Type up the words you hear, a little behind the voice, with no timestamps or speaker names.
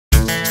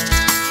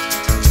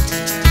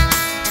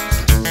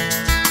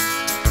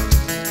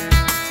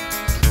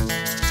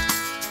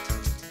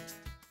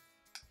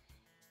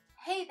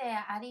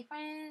Howdy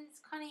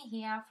friends, Connie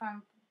here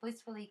from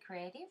Blissfully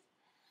Creative.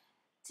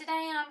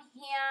 Today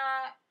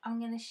I'm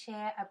going to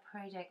share a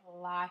Project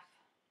Life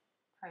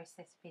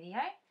process video.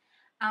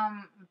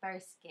 I'm very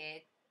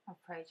scared of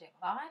Project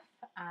Life.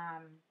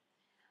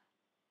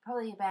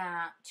 Probably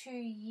about 2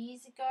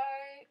 years ago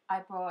I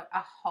brought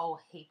a whole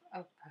heap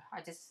of, I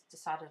just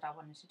decided I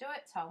wanted to do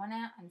it, so I went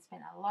out and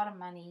spent a lot of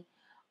money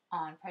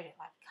on Project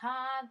Life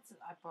cards.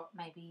 I brought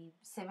maybe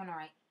 7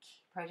 or 8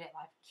 Project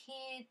Life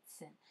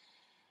kits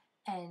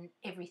and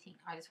everything.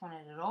 I just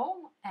wanted it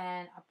all,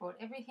 and I bought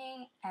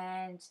everything,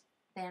 and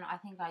then I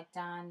think I'd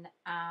done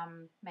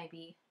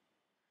maybe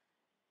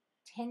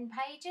 10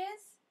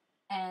 pages,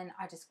 and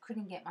I just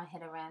couldn't get my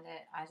head around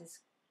it.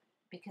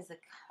 Because of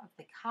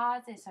the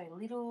cards, they're so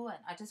little, and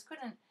I just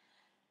couldn't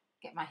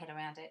get my head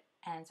around it,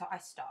 and so I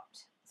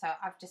stopped. So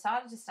I've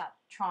decided to start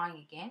trying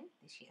again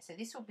this year. So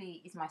this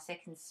is my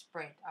second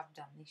spread I've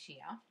done this year.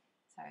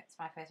 So it's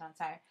my first one.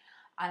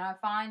 And I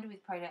find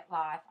with Project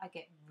Life, I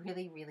get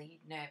really, really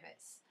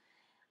nervous.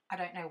 I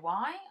don't know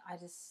why. I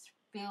just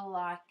feel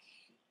like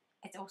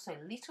it's also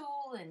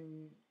little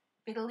and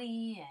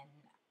fiddly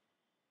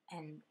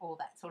and all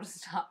that sort of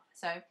stuff.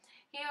 So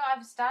here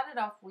I've started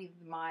off with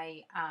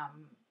my,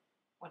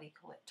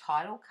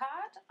 title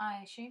card.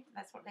 I assume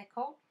that's what they're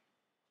called.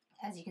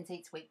 As you can see,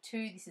 it's week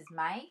 2. This is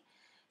May.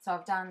 So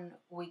I've done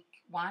week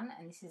 1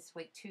 and this is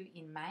week 2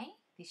 in May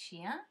this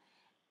year.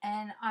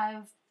 And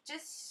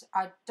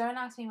don't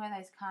ask me where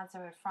those cards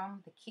are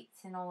from, the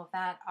kits and all of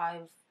that.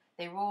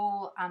 They're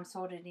all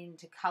sorted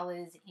into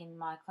colours in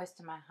my Close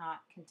to My Heart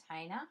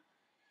container.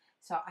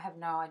 So I have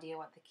no idea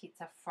what the kits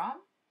are from.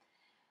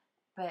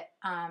 But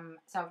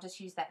so I've just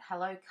used that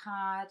hello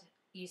card,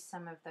 used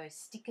some of those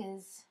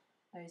stickers,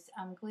 those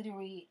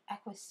glittery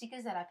aqua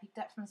stickers that I picked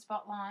up from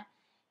Spotlight,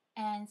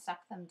 and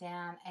stuck them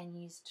down and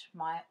used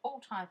my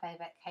all-time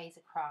favourite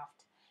Kaiser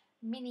Craft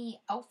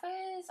mini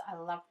alphas. I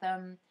love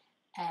them,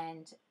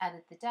 and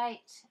added the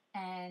date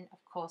and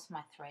of course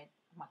my thread,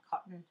 my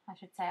cotton I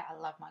should say. I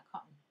love my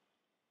cotton,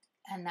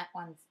 and that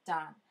one's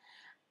done.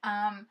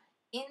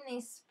 In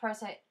this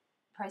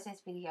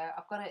process video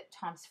I've got it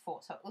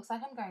 ×4, so it looks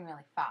like I'm going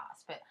really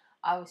fast, but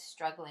I was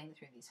struggling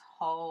through this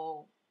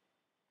whole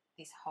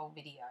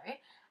video.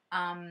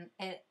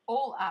 It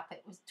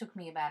took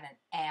me about an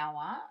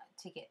hour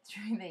to get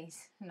through these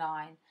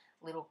 9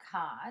 little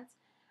cards.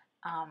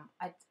 I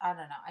don't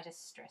know, I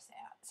just stress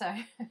out.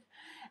 So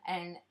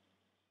and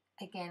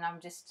again, I'm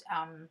just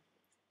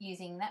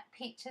using that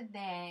picture.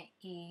 There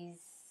is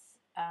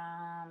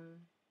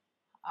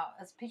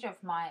it's a picture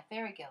of my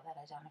fairy girl that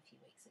I done a few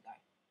weeks ago.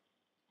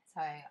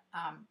 So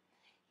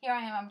here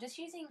I am. I'm just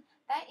using,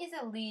 that is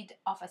a lid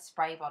off a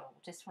spray bottle,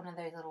 just one of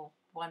those little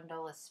 $1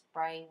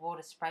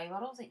 water spray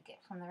bottles that you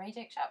get from the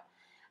reject shop.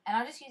 And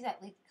I just use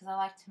that lid because I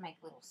like to make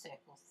little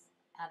circles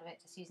out of it,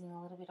 just using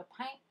a little bit of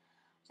paint.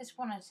 Just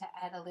wanted to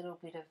add a little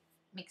bit of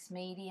mixed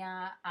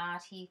media,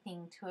 arty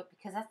thing to it,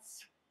 because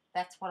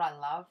that's what I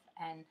love,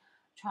 and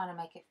trying to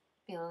make it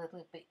feel a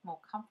little bit more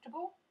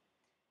comfortable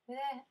with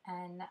it.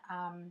 And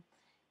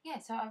yeah,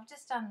 so I've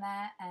just done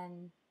that,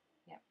 and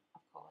yep,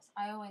 of course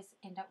I always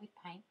end up with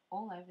paint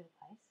all over the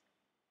place,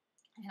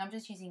 and I'm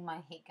just using my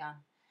heat gun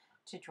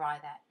to dry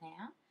that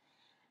now.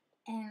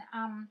 And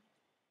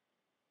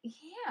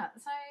yeah,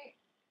 so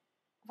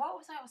what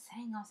was I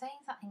saying? I was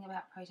saying something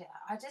about Project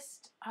Life.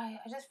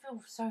 I just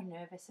feel so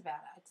nervous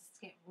about it. I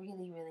just get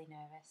really, really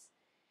nervous.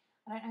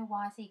 I don't know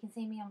why. So you can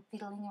see me, I'm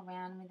fiddling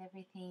around with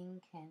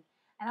everything, and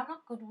I'm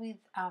not good with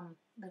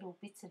little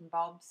bits and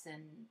bobs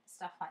and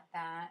stuff like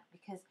that,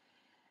 because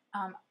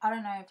I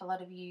don't know if a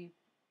lot of you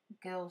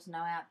girls know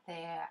out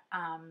there,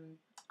 I'm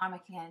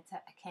a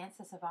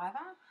cancer survivor.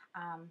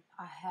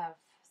 I have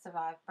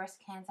survived breast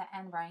cancer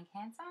and brain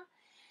cancer.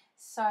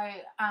 So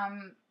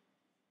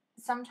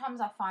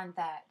sometimes I find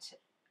that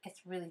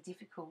it's really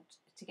difficult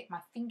to get my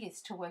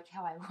fingers to work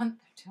how I want them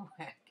to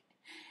work.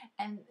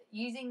 And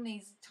using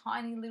these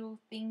tiny little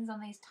things on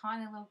these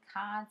tiny little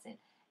cards, it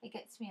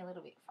gets me a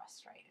little bit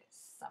frustrated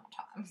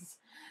sometimes.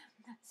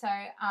 So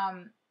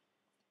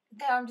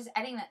there I'm just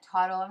adding that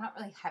title. I'm not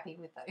really happy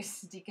with those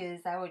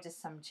stickers. They were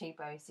just some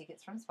cheapo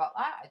stickers from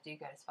Spotlight. I do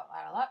go to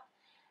Spotlight a lot.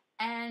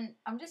 And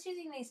I'm just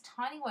using these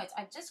tiny words.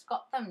 I just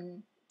got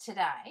them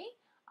today.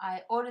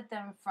 I ordered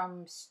them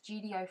from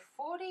Studio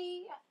 40,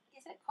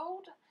 is it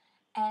called?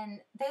 And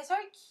they're so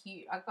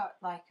cute. I got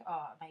like,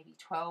 maybe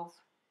 12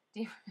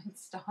 different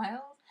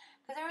styles,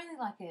 because they're only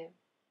like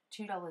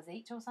 $2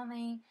 each or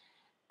something.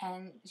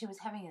 And she was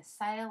having a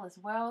sale as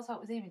well, so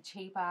it was even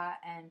cheaper.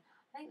 And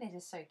I think they're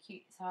just so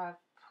cute. So I've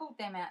pulled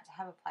them out to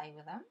have a play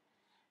with them,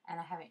 and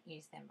I haven't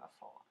used them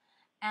before.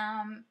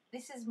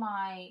 This is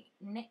my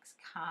next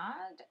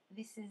card.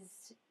 This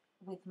is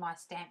with my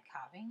stamp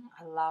carving.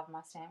 I love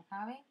my stamp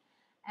carving,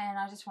 and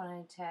I just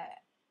wanted to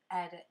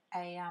add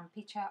a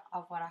picture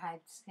of what I had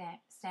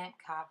stamp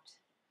carved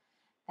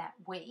that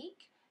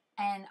week.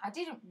 And I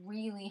didn't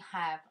really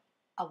have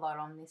a lot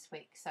on this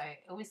week, so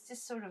it was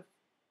just sort of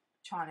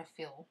trying to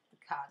fill the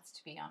cards,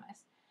 to be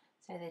honest.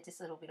 So they're just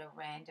a little bit of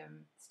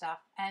random stuff.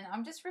 And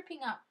I'm just ripping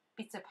up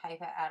bits of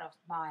paper out of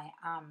my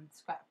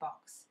scrap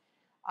box.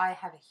 I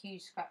have a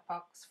huge scrap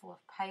box full of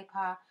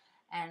paper,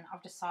 and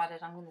I've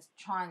decided I'm going to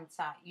try and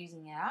start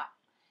using it up.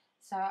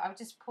 So I'll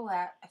just pull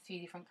out a few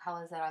different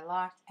colours that I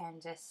liked,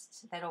 and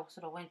just that all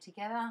sort of went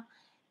together,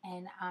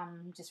 and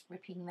just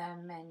ripping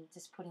them and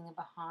just putting them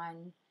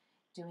behind,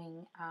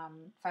 doing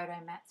photo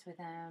mats with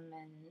them,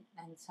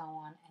 and so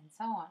on and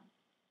so on.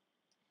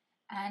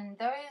 And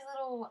those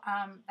little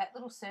that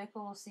little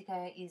circle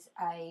sticker is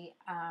a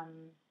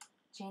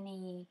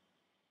Jenny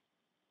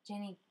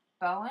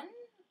Bowen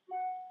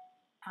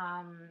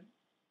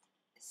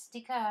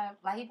sticker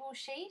label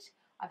sheet.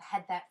 I've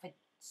had that for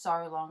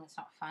so long, it's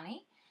not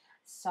funny.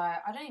 So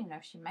I don't even know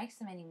if she makes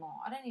them anymore.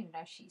 I don't even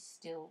know if she's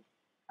still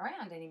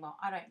around anymore.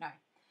 I don't know.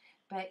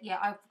 But yeah,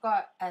 I've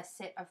got a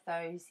set of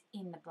those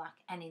in the black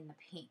and in the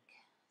pink.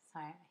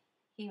 So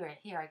here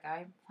I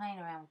go, playing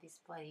around with this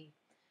bloody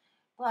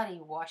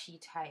washi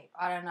tape.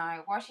 I don't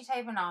know. Washi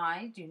tape and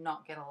I do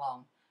not get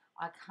along.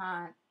 I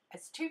can't.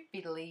 It's too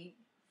fiddly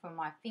for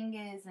my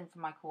fingers and for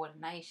my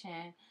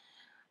coordination.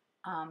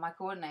 My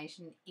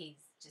coordination is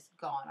just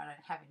gone. I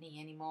don't have any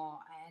anymore.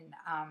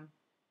 And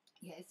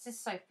yeah, it's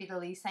just so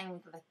fiddly. Same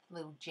with the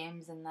little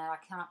gems and that. I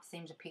can't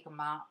seem to pick them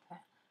up.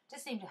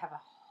 Just seem to have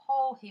a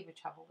whole heap of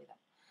trouble with them.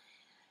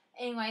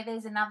 Anyway,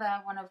 there's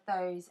another one of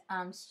those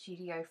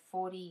Studio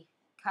 40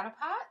 cut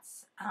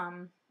aparts.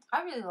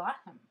 I really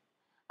like them.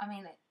 I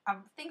mean, I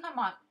think I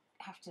might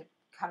have to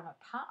cut them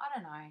apart. I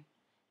don't know,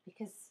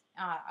 because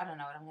I don't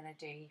know what I'm going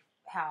to do.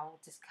 How,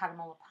 just cut them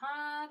all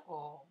apart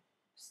or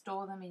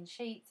store them in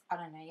sheets? I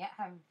don't know yet.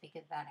 I haven't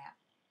figured that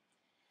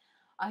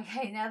out.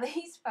 Okay, now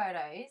these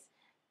photos,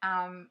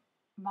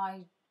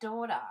 my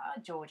daughter,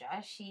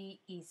 Georgia,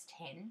 she is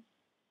 10.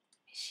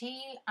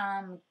 She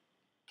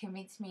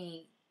convinced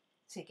me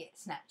to get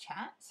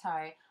Snapchat, so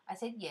I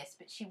said yes,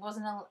 but she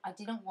wasn't. I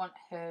didn't want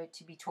her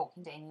to be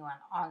talking to anyone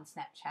on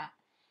Snapchat.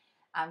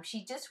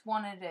 She just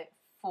wanted it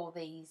for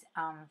these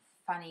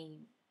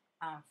funny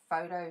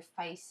photo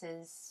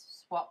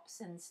faces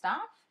swaps and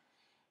stuff,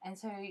 and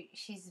so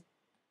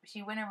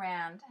she went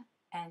around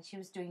and she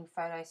was doing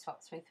photo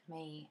swaps with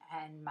me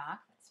and Mark,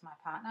 that's my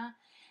partner,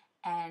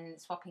 and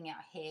swapping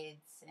our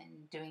heads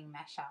and doing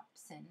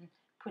mashups and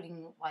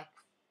putting like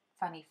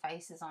funny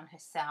faces on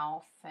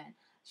herself, and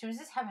she was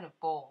just having a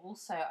ball.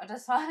 So I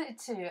decided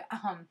to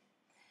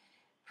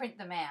print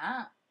them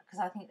out because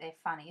I think they're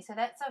funny. So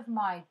that's of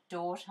my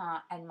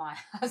daughter and my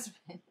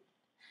husband,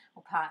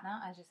 or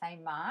partner, I should say,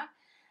 Mark.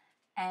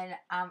 And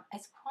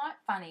it's quite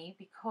funny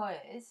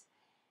because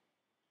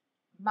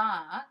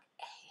Mark,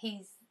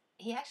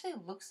 he actually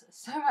looks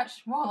so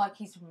much more like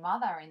his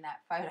mother in that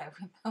photo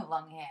with the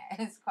long hair.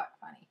 It's quite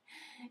funny.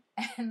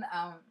 And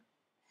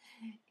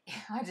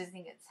I just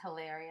think it's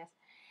hilarious.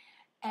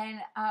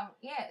 And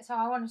yeah, so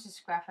I wanted to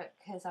scrap it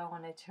because I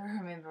wanted to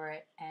remember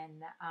it,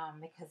 and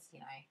because, you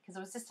know, because it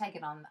was just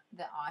taken on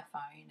the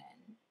iPhone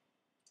and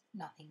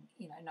nothing,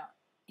 you know, not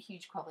a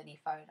huge quality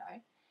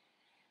photo.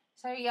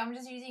 So yeah, I'm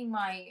just using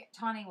my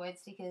tiny word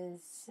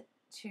stickers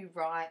to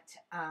write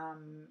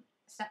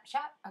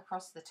Snapchat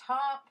across the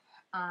top.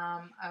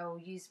 I will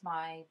use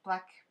my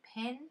black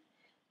pen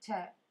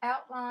to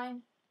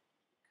outline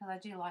because I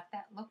do like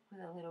that look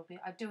with a little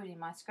bit. I do it in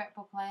my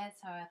scrapbook layout,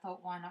 so I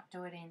thought, why not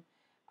do it in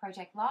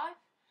Project Life?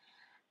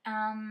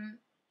 And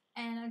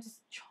I'm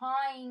just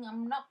trying.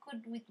 I'm not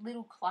good with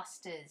little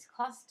clusters,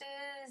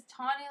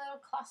 tiny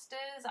little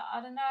clusters.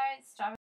 I don't know. It's driving